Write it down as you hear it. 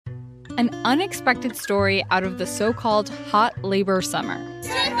an unexpected story out of the so-called hot labor summer.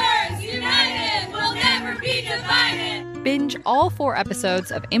 Strippers united will never be divided. Binge all 4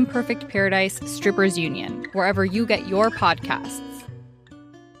 episodes of Imperfect Paradise Strippers Union, wherever you get your podcasts.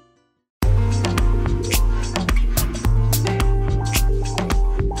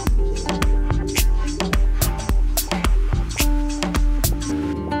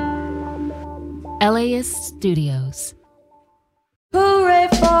 LAist Studios. Hooray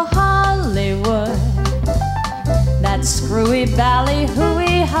for Hollywood, that screwy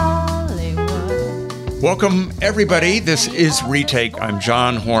ballyhooey Hollywood. Welcome, everybody. This is Retake. I'm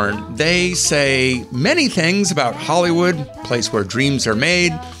John Horn. They say many things about Hollywood, a place where dreams are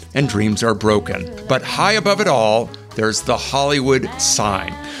made and dreams are broken. But high above it all, there's the Hollywood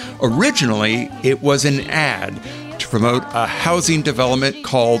sign. Originally, it was an ad to promote a housing development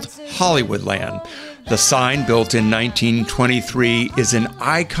called Hollywoodland. The sign, built in 1923, is an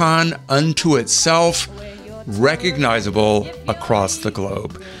icon unto itself, recognizable across the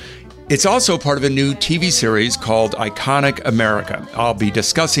globe. It's also part of a new TV series called Iconic America. I'll be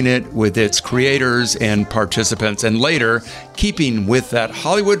discussing it with its creators and participants. And later, keeping with that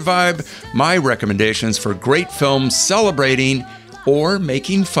Hollywood vibe, my recommendations for great films celebrating or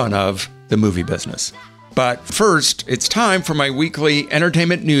making fun of the movie business. But first, it's time for my weekly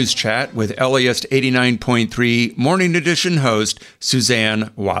entertainment news chat with LAist 89.3 Morning Edition host,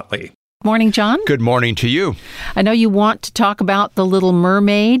 Suzanne Whatley. Morning, John. Good morning to you. I know you want to talk about The Little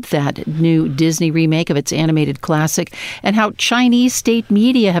Mermaid, that new Disney remake of its animated classic, and how Chinese state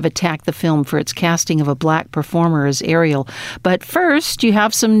media have attacked the film for its casting of a black performer as Ariel. But first, you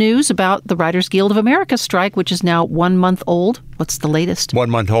have some news about the Writers Guild of America strike, which is now 1 month old. What's the latest? 1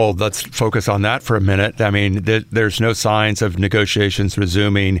 month old. Let's focus on that for a minute. I mean, there's no signs of negotiations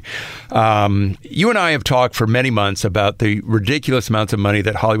resuming. You and I have talked for many months about the ridiculous amounts of money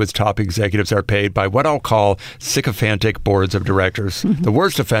that Hollywood's top executives are paid by what I'll call sycophantic boards of directors. Mm-hmm. The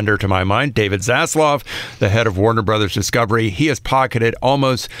worst offender, to my mind, David Zaslav, the head of Warner Brothers Discovery. He has pocketed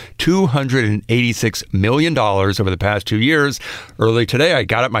almost $286 million over the past 2 years. Early today, I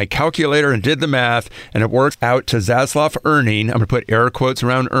got out my calculator and did the math, and it works out to Zaslav earning, I'm going to put air quotes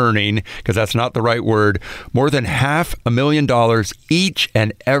around earning because that's not the right word, more than $500,000 each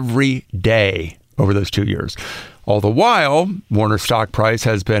and every day over those 2 years. All the while, Warner's stock price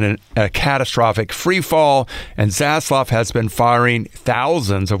has been in a catastrophic free fall, and Zaslav has been firing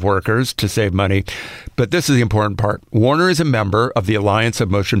thousands of workers to save money. But this is the important part. Warner is a member of the Alliance of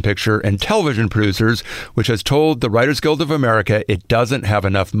Motion Picture and Television Producers, which has told the Writers Guild of America it doesn't have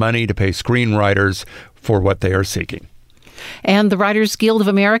enough money to pay screenwriters for what they are seeking. And the Writers Guild of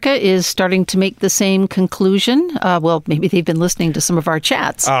America is starting to make the same conclusion. Well, maybe they've been listening to some of our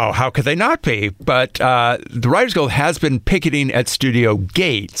chats. Oh, how could they not be? But the Writers Guild has been picketing at studio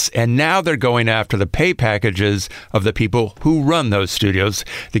gates, and now they're going after the pay packages of the people who run those studios.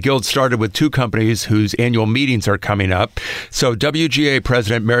 The Guild started with 2 companies whose annual meetings are coming up. So WGA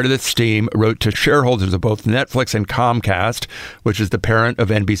President Meredith Steam wrote to shareholders of both Netflix and Comcast, which is the parent of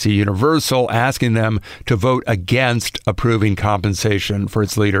NBC Universal, asking them to vote against approving compensation for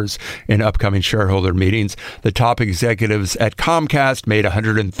its leaders in upcoming shareholder meetings. The top executives at Comcast made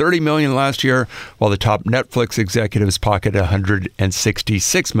 $130 million last year, while the top Netflix executives pocketed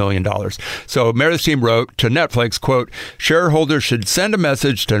 $166 million. So Meredith Steam wrote to Netflix, quote, shareholders should send a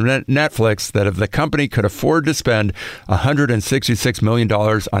message to Netflix that if the company could afford to spend $166 million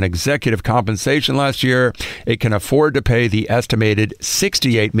on executive compensation last year, it can afford to pay the estimated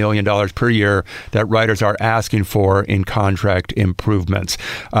 $68 million per year that writers are asking for in contract improvements.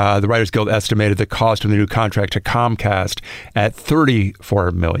 The Writers Guild estimated the cost of the new contract to Comcast at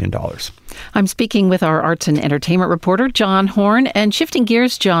 $34 million. I'm speaking with our arts and entertainment reporter, John Horn. And shifting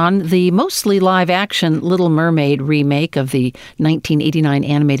gears, John, the mostly live-action Little Mermaid remake of the 1989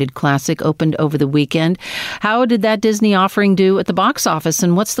 animated classic opened over the weekend. How did that Disney offering do at the box office,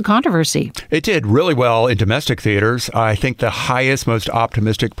 and what's the controversy? It did really well in domestic theaters. I think the highest, most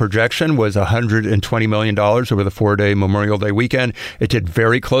optimistic projection was $120 million over the 4-day Memorial Day weekend. It did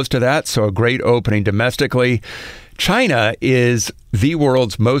very close to that, so a great opening domestically. China is the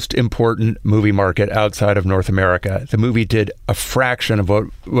world's most important movie market outside of North America. The movie did a fraction of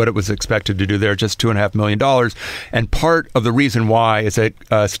what it was expected to do there, just $2.5 million. And part of the reason why is that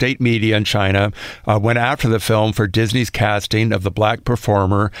state media in China went after the film for Disney's casting of the black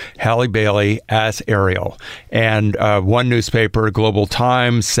performer Halle Bailey as Ariel. And one newspaper, Global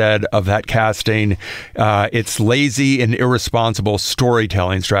Times, said of that casting, it's lazy and irresponsible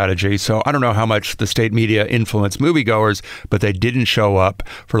storytelling strategy. So I don't know how much the state media influenced moviegoers, but they didn't show up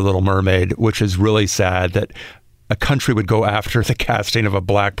for Little Mermaid, which is really sad that a country would go after the casting of a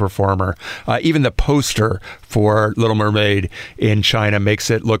black performer. Even the poster for Little Mermaid in China makes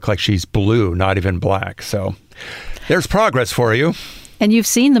it look like she's blue, not even black. So there's progress for you. And you've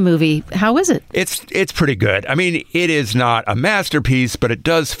seen the movie. How is it? It's pretty good. I mean, it is not a masterpiece, but it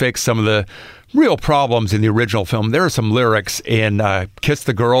does fix some of the real problems in the original film. There are some lyrics in Kiss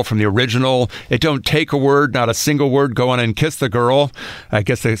the Girl from the original. It don't take a word, not a single word. Go on and kiss the girl. I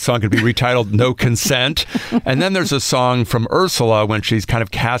guess the song could be retitled No Consent. And then there's a song from Ursula when she's kind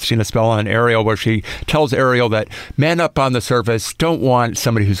of casting a spell on Ariel, where she tells Ariel that men up on the surface don't want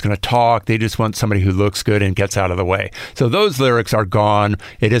somebody who's going to talk. They just want somebody who looks good and gets out of the way. So those lyrics are gone.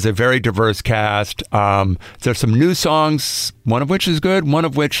 It is a very diverse cast. There's some new songs, one of which is good, one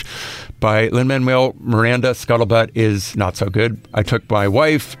of which by Lin-Manuel Miranda, Scuttlebutt, is not so good. I took my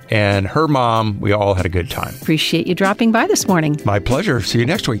wife and her mom. We all had a good time. Appreciate you dropping by this morning. My pleasure. See you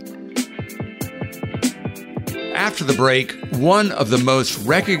next week. After the break, one of the most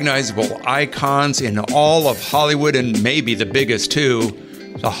recognizable icons in all of Hollywood, and maybe the biggest too,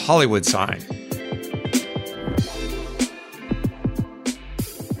 the Hollywood sign.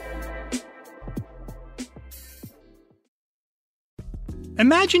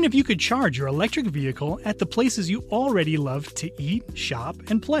 Imagine if you could charge your electric vehicle at the places you already love to eat, shop,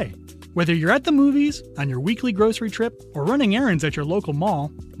 and play. Whether you're at the movies, on your weekly grocery trip, or running errands at your local mall,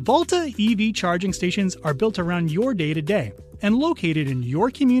 Volta EV charging stations are built around your day-to-day and located in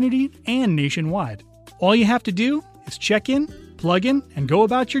your community and nationwide. All you have to do is check in, plug in, and go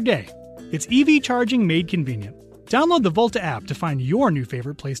about your day. It's EV charging made convenient. Download the Volta app to find your new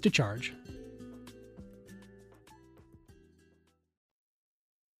favorite place to charge.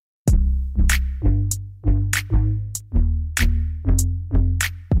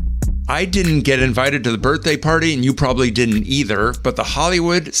 I didn't get invited to the birthday party, and you probably didn't either, but the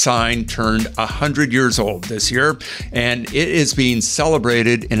Hollywood sign turned 100 years old this year, and it is being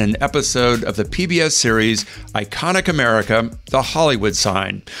celebrated in an episode of the PBS series Iconic America, The Hollywood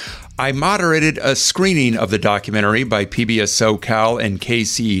Sign. I moderated a screening of the documentary by PBS SoCal and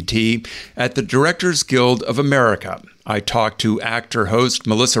KCET at the Directors Guild of America. I talked to actor-host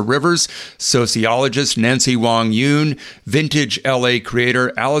Melissa Rivers, sociologist Nancy Wong Yoon, vintage LA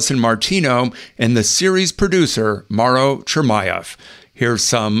creator Allison Martino, and the series producer Mauro Chermayeff. Here's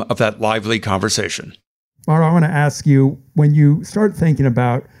some of that lively conversation. Mauro, I want to ask you, when you start thinking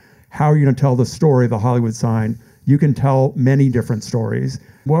about how you're going to tell the story of the Hollywood sign, you can tell many different stories.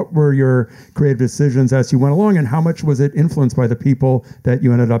 What were your creative decisions as you went along, and how much was it influenced by the people that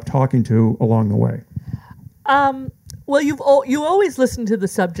you ended up talking to along the way? Well, you always listen to the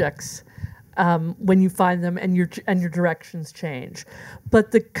subjects when you find them, and your directions change.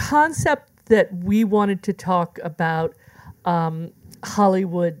 But the concept that we wanted to talk about,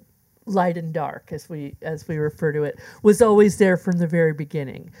 Hollywood light and dark, as we refer to it, was always there from the very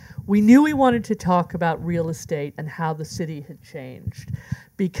beginning. We knew we wanted to talk about real estate and how the city had changed,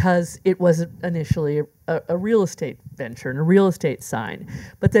 because it wasn't initially a real estate venture and a real estate sign,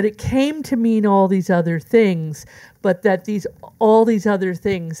 but that it came to mean all these other things, but that all these other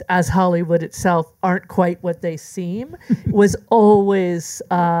things, as Hollywood itself, aren't quite what they seem, was always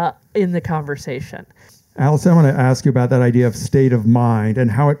in the conversation. Allison, I want to ask you about that idea of state of mind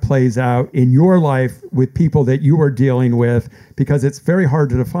and how it plays out in your life with people that you are dealing with, because it's very hard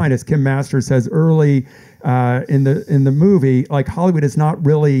to define. As Kim Masters says early in the movie, like, Hollywood is not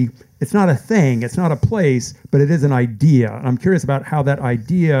really, it's not a thing, it's not a place, but it is an idea. And I'm curious about how that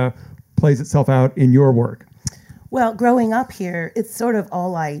idea plays itself out in your work. Well, growing up here, it's sort of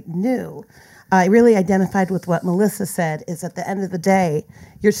all I knew. I really identified with what Melissa said, is at the end of the day,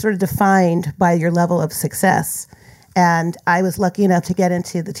 you're sort of defined by your level of success. And I was lucky enough to get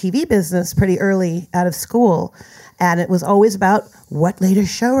into the TV business pretty early out of school. And it was always about, what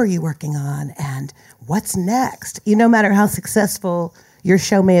latest show are you working on? And what's next? No matter how successful your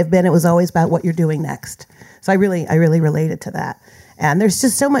show may have been, it was always about what you're doing next. So I really related to that. And there's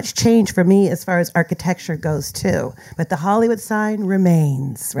just so much change for me as far as architecture goes too. But the Hollywood sign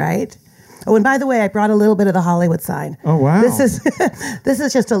remains, right? Oh, and by the way, I brought a little bit of the Hollywood sign. Oh, wow. This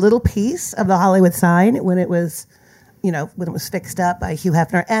is just a little piece of the Hollywood sign when it was fixed up by Hugh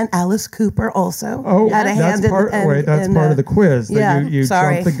Hefner, and Alice Cooper also had a hand in it. That's part of the quiz. Yeah, you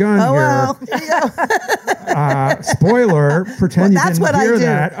sorry. jumped the gun here. Well. Spoiler, pretend you didn't hear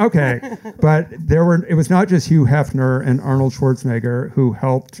that. Okay. But it was not just Hugh Hefner and Arnold Schwarzenegger who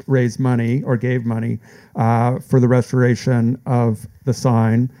helped raise money or gave money for the restoration of the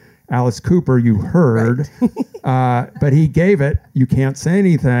sign. Alice Cooper, you heard, right. But he gave it, you can't say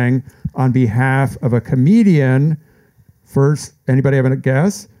anything, on behalf of a comedian. First, anybody have a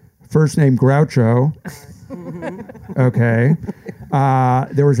guess? First name Groucho. Okay.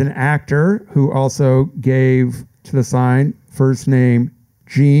 There was an actor who also gave to the sign first name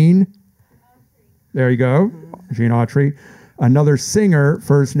Gene. There you go. Gene Autry. Another singer,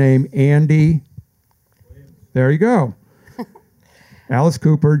 first name Andy. There you go. Alice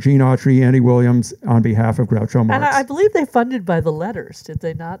Cooper, Gene Autry, Andy Williams on behalf of Groucho Marx. And I believe they funded by the letters, did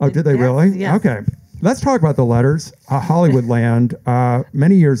they not? Oh, did they really? Yes. Okay. Let's talk about the letters. Hollywoodland.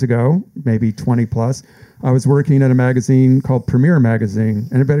 Many years ago, maybe 20 plus, I was working at a magazine called Premiere Magazine.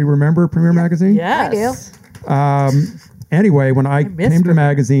 Anybody remember Premiere Magazine? Yes. I do. Anyway, when I missed came to the Premiere.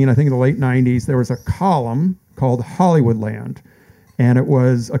 magazine, I think in the late 90s, there was a column called Hollywoodland. And it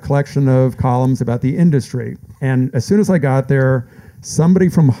was a collection of columns about the industry. And as soon as I got there, somebody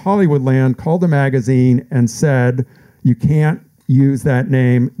from Hollywoodland called the magazine and said, you can't use that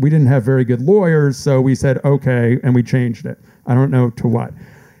name. We didn't have very good lawyers, so we said, okay, and we changed it. I don't know to what.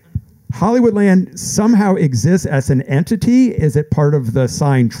 Hollywoodland somehow exists as an entity. Is it part of the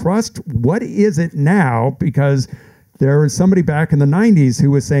Sign Trust? What is it now? Because there was somebody back in the 90s who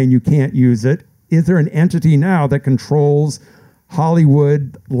was saying you can't use it. Is there an entity now that controls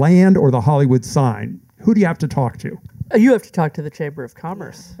Hollywood land or the Hollywood sign? Who do you have to talk to? You have to talk to the Chamber of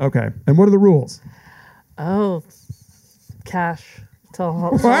Commerce. Okay. And what are the rules? Oh, cash. It's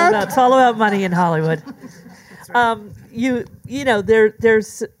all about money in Hollywood. You know,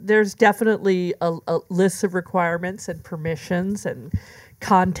 there's definitely a list of requirements and permissions and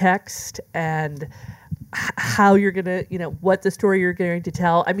context and how you're going to, you know, what the story you're going to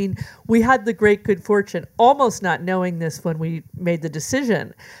tell. I mean, we had the great good fortune, almost not knowing this when we made the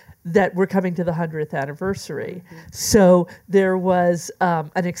decision, that we're coming to the 100th anniversary. So there was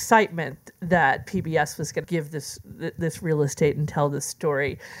an excitement that PBS was going to give this real estate and tell this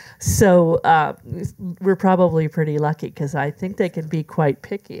story. So we're probably pretty lucky because I think they can be quite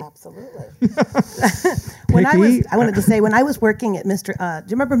picky. Absolutely. I wanted to say, when I was working at do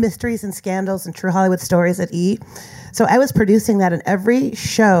you remember Mysteries and Scandals and True Hollywood Stories at E? So I was producing that, and every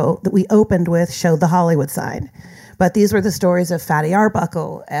show that we opened with showed the Hollywood sign. But these were the stories of Fatty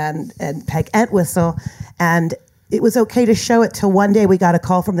Arbuckle and Peg Entwistle. And it was okay to show it till one day we got a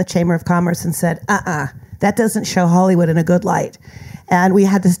call from the Chamber of Commerce and said, that doesn't show Hollywood in a good light. And we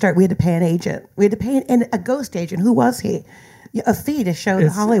had to pay an agent. We had to pay a ghost agent. Who was he? A fee to show the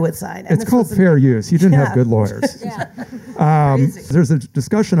Hollywood sign. And it's called fair use. You didn't have good lawyers. Crazy. There's a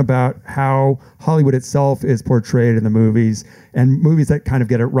discussion about how Hollywood itself is portrayed in the movies, and movies that kind of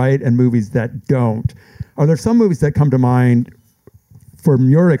get it right and movies that don't. Are there some movies that come to mind from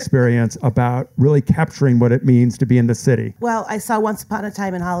your experience about really capturing what it means to be in the city? Well, I saw Once Upon a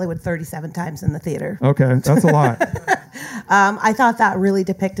Time in Hollywood 37 times in the theater. Okay, that's a lot. I thought that really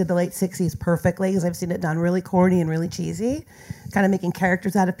depicted the late 60s perfectly, because I've seen it done really corny and really cheesy, kind of making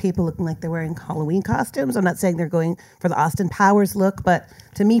characters out of people looking like they're wearing Halloween costumes. I'm not saying they're going for the Austin Powers look, but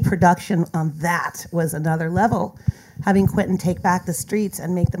to me, production on that was another level. Having Quentin take back the streets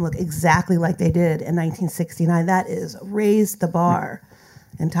and make them look exactly like they did in 1969, that is raised the bar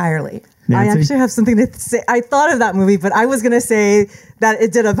entirely. Nancy? I actually have something to say. I thought of that movie, but I was going to say that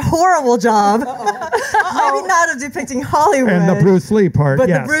it did a horrible job. Maybe not of depicting Hollywood. And the Bruce Lee part, but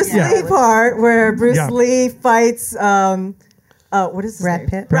yes. the Bruce Lee part where Bruce Lee fights... what is his Brad name?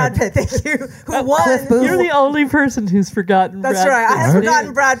 Pitt. Brad Pitt, thank you. Who won? Cliff Booth. You're the only person who's forgotten That's Brad right. I Pitt. have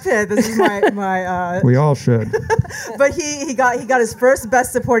forgotten Brad Pitt. This is my We all should. but he got his first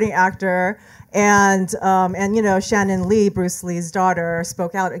Best Supporting Actor, and you know, Shannon Lee, Bruce Lee's daughter,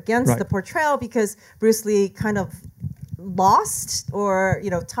 spoke out against the portrayal because Bruce Lee kind of lost or, you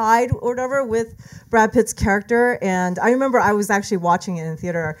know, tied or whatever with Brad Pitt's character. And I remember I was actually watching it in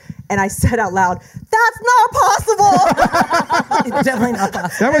theater and I said out loud, "That's not possible." It's definitely not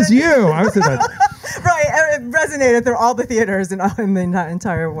possible. That was you. I was that. Right, it resonated through all the theaters in the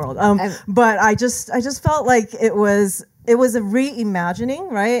entire world. But I just felt like it was a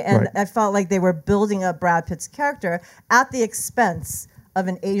reimagining, right? And I felt like they were building up Brad Pitt's character at the expense of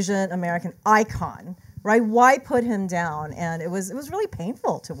an Asian American icon. Right? Why put him down? And it was really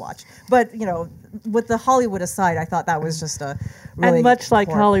painful to watch. But, you know, with the Hollywood aside, I thought that was just a really And much like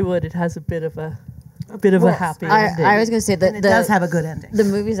horrible. Hollywood, it has a bit of a happy ending. I was going to say that it does have a good ending. The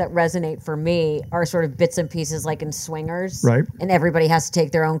movies that resonate for me are sort of bits and pieces, like in Swingers, right? And everybody has to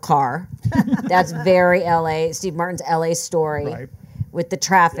take their own car. That's very LA. Steve Martin's LA story, right, with the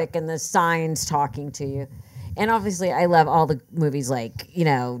traffic and the signs talking to you. And obviously, I love all the movies like, you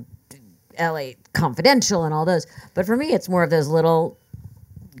know, LA Confidential and all those. But for me, it's more of those little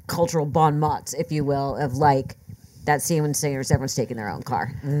cultural bon mots, if you will, of like that scene when singers, everyone's taking their own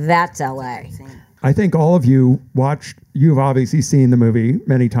car. That's LA. I think all of you you've obviously seen the movie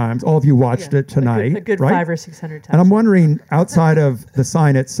many times. All of you watched it tonight. A good right? 500 or 600 times. And I'm wondering, outside of the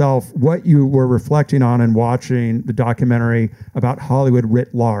sign itself, what you were reflecting on and watching the documentary about Hollywood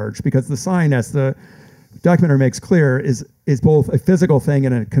writ large. Because the sign, as the documentary makes clear, is both a physical thing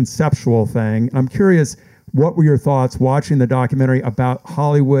and a conceptual thing. And I'm curious, what were your thoughts watching the documentary about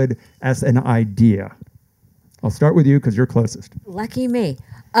Hollywood as an idea? I'll start with you because you're closest. Lucky me.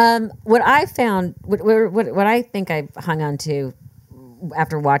 What I found, what I think I hung on to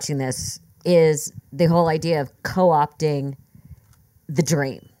after watching this is the whole idea of co-opting the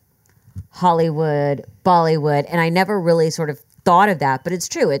dream, Hollywood, Bollywood, and I never really sort of thought of that, but it's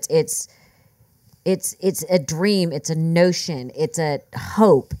true. It's a dream, it's a notion, it's a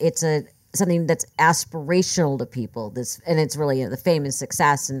hope, it's something that's aspirational to people. And it's really the fame and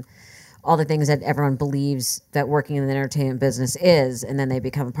success and all the things that everyone believes that working in the entertainment business is, and then they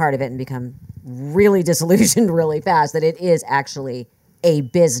become a part of it and become really disillusioned really fast that it is actually a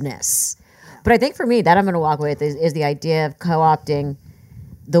business. But I think for me, that I'm going to walk away with is the idea of co-opting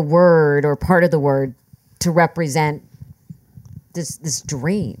the word or part of the word to represent this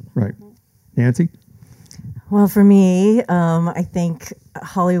dream. Right. Nancy? Well, for me, I think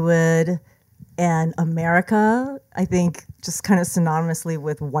Hollywood and America, I think just kind of synonymously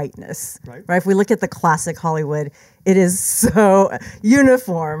with whiteness, right? If we look at the classic Hollywood, it is so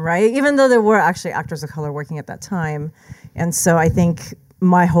uniform, right? Even though there were actually actors of color working at that time. And so I think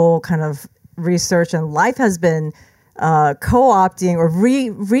my whole kind of research and life has been co-opting or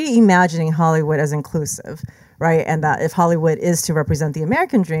reimagining Hollywood as inclusive, right? And that if Hollywood is to represent the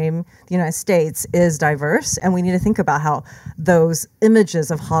American dream, the United States is diverse, and we need to think about how those images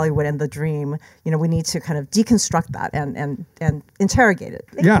of Hollywood and the dream, we need to kind of deconstruct that and interrogate it.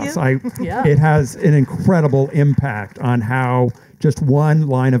 Yes, it has an incredible impact on how just one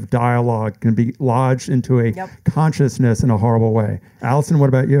line of dialogue can be lodged into a consciousness in a horrible way. Allison, what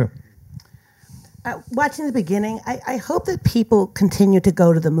about you? Watching the beginning, I hope that people continue to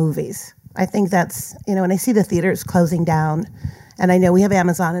go to the movies. I think that's, when I see the theaters closing down, and I know we have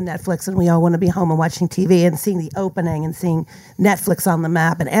Amazon and Netflix, and we all want to be home and watching TV and seeing the opening and seeing Netflix on the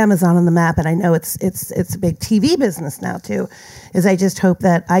map and Amazon on the map, and I know it's a big TV business now too, is I just hope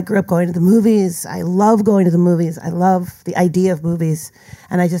that I grew up going to the movies. I love going to the movies. I love the idea of movies,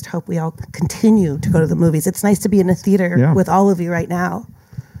 and I just hope we all continue to go to the movies. It's nice to be in a theater with all of you right now.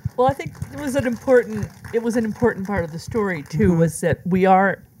 Well, I think it was an important part of the story too, was that we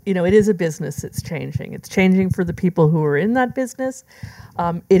are, it is a business that's changing. It's changing for the people who are in that business.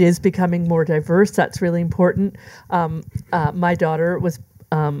 It is becoming more diverse. That's really important. My daughter was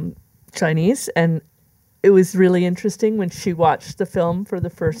Chinese, and it was really interesting when she watched the film for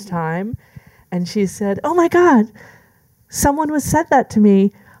the first time, and she said, "Oh my God, someone said that to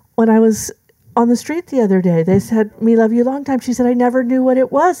me when I was on the street the other day. They said, 'Me love you long time.'" She said, "I never knew what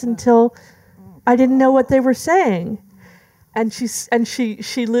it was until I didn't know what they were saying." And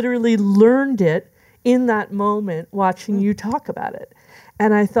she literally learned it in that moment watching you talk about it.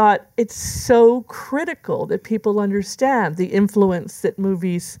 And I thought it's so critical that people understand the influence that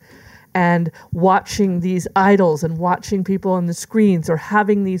movies and watching these idols and watching people on the screens or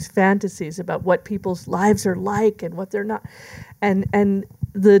having these fantasies about what people's lives are like and what they're not. And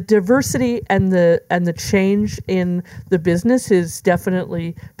the diversity and the change in the business is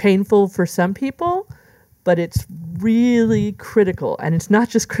definitely painful for some people, but it's really critical. And it's not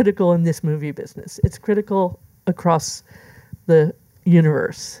just critical in this movie business. It's critical across the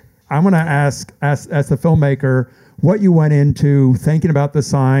universe. I'm going to ask, as the filmmaker, what you went into thinking about the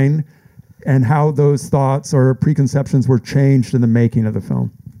sign and how those thoughts or preconceptions were changed in the making of the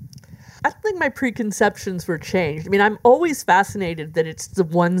film. I don't think my preconceptions were changed. I mean, I'm always fascinated that it's the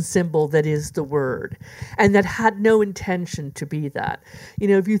one symbol that is the word, and that had no intention to be that.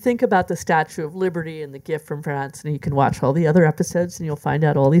 If you think about the Statue of Liberty and the Gift from France, and you can watch all the other episodes and you'll find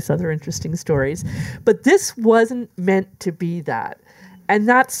out all these other interesting stories. But this wasn't meant to be that. And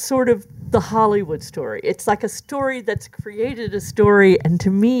that's sort of the Hollywood story. It's like a story that's created a story, and to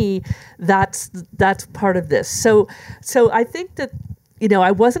me, that's part of this. So I think that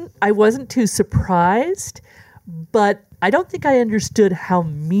I wasn't too surprised, but I don't think I understood how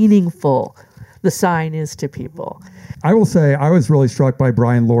meaningful the sign is to people. I will say I was really struck by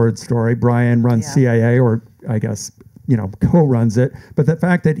Brian Lord's story. Brian runs CIA, or I guess co-runs it, but the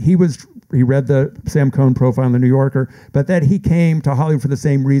fact that he read the Sam Cohn profile in the New Yorker, but that he came to Hollywood for the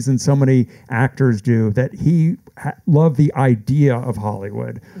same reason so many actors do, that he loved the idea of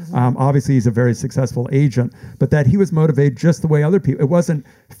Hollywood. Mm-hmm. Obviously, he's a very successful agent, but that he was motivated just the way other people. It wasn't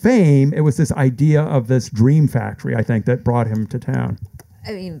fame, it was this idea of this dream factory, I think, that brought him to town.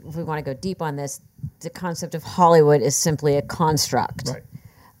 I mean, if we want to go deep on this, the concept of Hollywood is simply a construct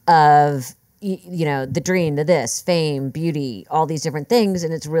of, the dream, the this, fame, beauty, all these different things.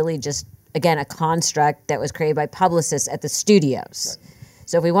 And it's really just, again, a construct that was created by publicists at the studios. Right.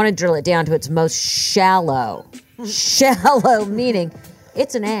 So if we want to drill it down to its most shallow meaning,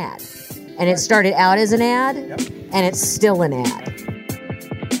 it's an ad. And it started out as an ad, and it's still an ad.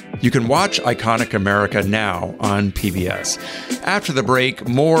 You can watch Iconic America now on PBS. After the break,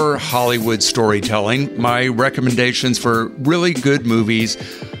 more Hollywood storytelling, my recommendations for really good movies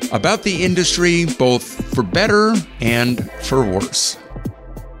about the industry, both for better and for worse.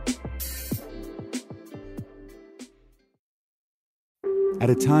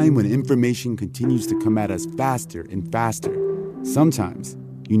 At a time when information continues to come at us faster and faster, sometimes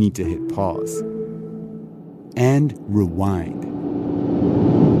you need to hit pause and rewind.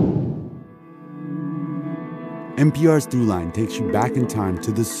 NPR's Throughline takes you back in time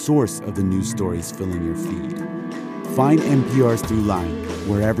to the source of the news stories filling your feed. Find NPR's Throughline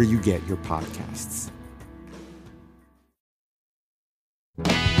wherever you get your podcasts.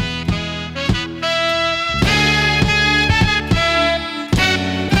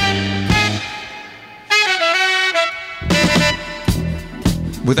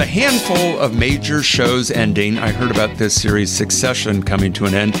 With a handful of major shows ending, I heard about this series Succession coming to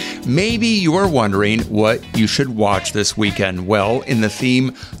an end. Maybe you're wondering what you should watch this weekend. Well, in the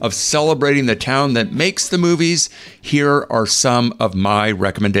theme of celebrating the town that makes the movies, here are some of my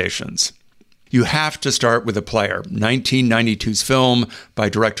recommendations. You have to start with The Player, 1992's film by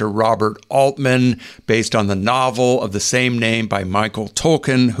director Robert Altman, based on the novel of the same name by Michael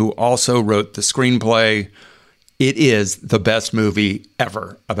Tolkien, who also wrote the screenplay. It is the best movie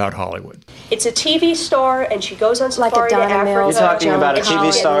ever about Hollywood. It's a TV star, and she goes on safari to Africa. You're talking about a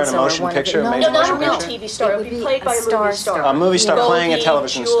TV star in a motion picture? No, not a real TV star. It would be played by a movie star. A movie star playing a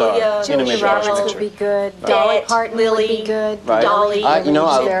television star in a major motion picture. Would be good. Dolly Parton would be good. Right. Dolly. I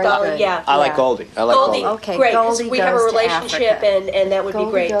like Goldie. I like Goldie. Okay, great. Goldie We have a relationship, and that would be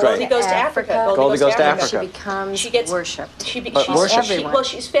great. Goldie goes to Africa. Goldie goes to Africa. She becomes worshipped.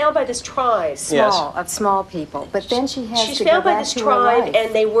 She's found by this tribe. Small people. But then she's found by this tribe,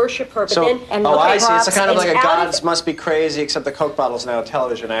 and they worship her. But I see. It's kind of like a Gods Must Be Crazy, except the Coke bottle's now a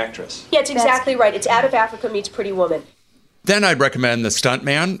television actress. Yeah, it's exactly right. It's Out of Africa meets Pretty Woman. Then I'd recommend The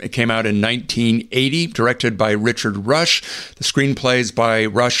Stuntman. It came out in 1980, directed by Richard Rush. The screenplay's by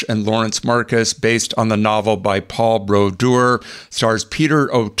Rush and Lawrence Marcus, based on the novel by Paul Brodeur. Stars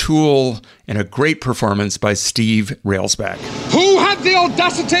Peter O'Toole and a great performance by Steve Railsback. Who had the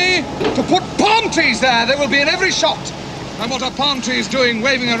audacity to put palm trees there? They will be in every shot. And what are palm trees doing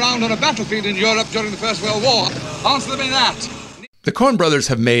waving around on a battlefield in Europe during the First World War? Answer me that. The Coen brothers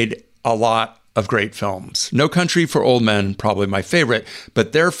have made a lot of great films. No Country for Old Men, probably my favorite,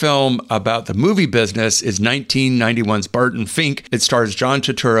 but their film about the movie business is 1991's Barton Fink. It stars John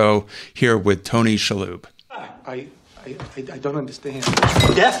Turturro, here with Tony Shalhoub. I don't understand.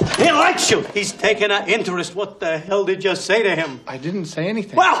 Deaf? He likes you. He's taken an interest. What the hell did you say to him? I didn't say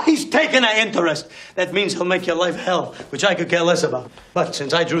anything. Well, he's taken an interest. That means he'll make your life hell, which I could care less about. But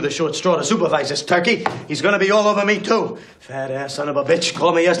since I drew the short straw to supervise this turkey, he's going to be all over me, too. Fat ass son of a bitch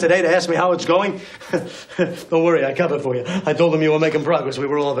called me yesterday to ask me how it's going. Don't worry, I covered for you. I told him you were making progress. We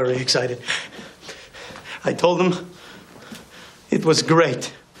were all very excited. I told him it was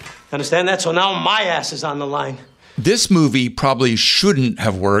great. Understand that? So now my ass is on the line. This movie probably shouldn't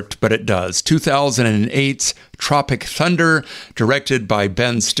have worked, but it does. 2008's Tropic Thunder, directed by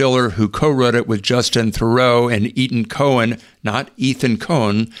Ben Stiller, who co-wrote it with Justin Theroux and Ethan Coen, not Ethan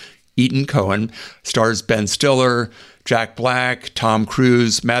Coen, Ethan Coen, stars Ben Stiller, Jack Black, Tom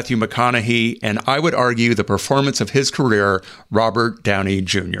Cruise, Matthew McConaughey, and I would argue the performance of his career, Robert Downey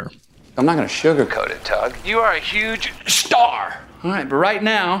Jr. I'm not going to sugarcoat it, Tug. You are a huge star. All right, but right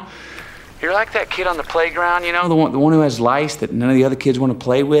now, you're like that kid on the playground, you know, the one who has lice that none of the other kids want to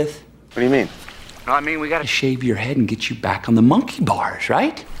play with. What do you mean? No, I mean, we got to shave your head and get you back on the monkey bars,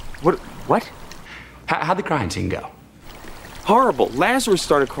 right? What? How'd the crying scene go? Horrible. Lazarus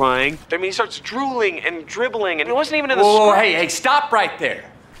started crying. I mean, he starts drooling and dribbling, and it wasn't even in the Whoa, script. hey, stop right there.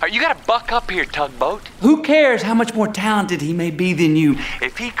 You got to buck up here, Tugboat. Who cares how much more talented he may be than you?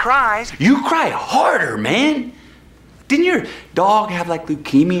 If he cries, you cry harder, man. Didn't your dog have like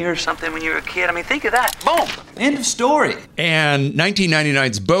leukemia or something when you were a kid? I mean, think of that. Boom. End of story. And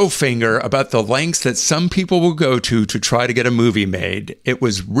 1999's Bowfinger, about the lengths that some people will go to try to get a movie made. It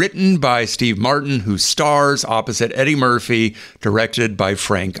was written by Steve Martin, who stars opposite Eddie Murphy, directed by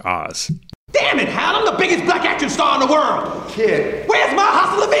Frank Oz. Damn it, Hal, I'm the biggest black action star in the world. Kid. Where's my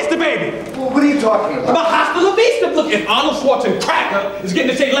Hasta La Vista, baby? Well, what are you talking about? My Hasta La Vista, look if Arnold Schwarzenegger is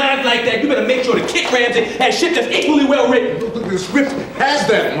getting to say lines like that, you better make sure to kick Ramsey has shit that's equally well written. The script has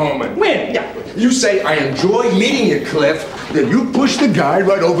that moment. When? Yeah. You say, I enjoy meeting you, Cliff. Then you push the guy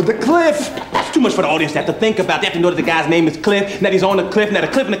right over the cliff. It's too much for the audience to have to think about. They have to know that the guy's name is Cliff, and that he's on the cliff, and that the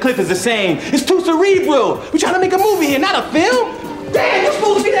cliff and the cliff is the same. It's too cerebral. We're trying to make a movie here, not a film. Damn, you're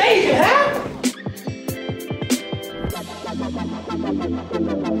supposed to be the agent, huh?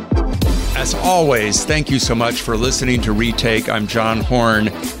 As always, thank you so much for listening to Retake. I'm John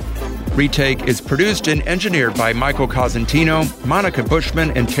Horn. Retake is produced and engineered by Michael Cosentino, Monica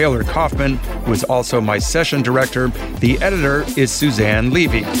Bushman, and Taylor Kaufman, who is also my session director. The editor is Suzanne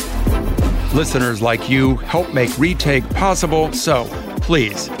Levy. Listeners like you help make Retake possible, so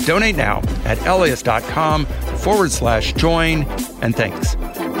please donate now at LAist.com/join, and thanks.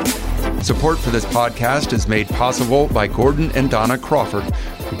 Support for this podcast is made possible by Gordon and Donna Crawford,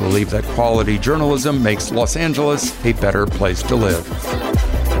 who believe that quality journalism makes Los Angeles a better place to live.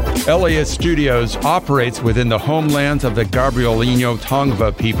 LAist Studios operates within the homelands of the Gabrielino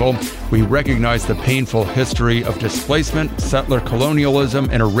Tongva people. We recognize the painful history of displacement, settler colonialism,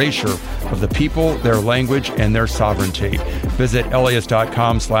 and erasure of the people, their language, and their sovereignty. Visit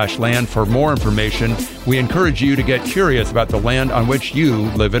LAist.com/land for more information. We encourage you to get curious about the land on which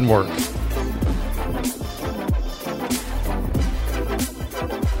you live and work.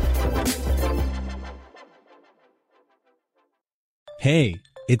 Hey,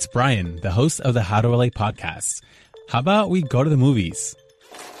 it's Brian, the host of the How to LA podcast. How about we go to the movies?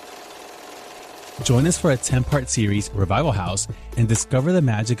 Join us for a 10-part series, Revival House, and discover the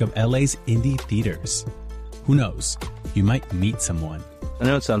magic of LA's indie theaters. Who knows? You might meet someone. I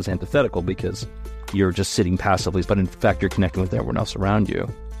know it sounds antithetical because you're just sitting passively, but in fact, you're connecting with everyone else around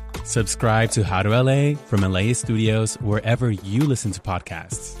you. Subscribe to How to LA from LAist Studios wherever you listen to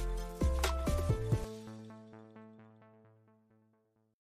podcasts.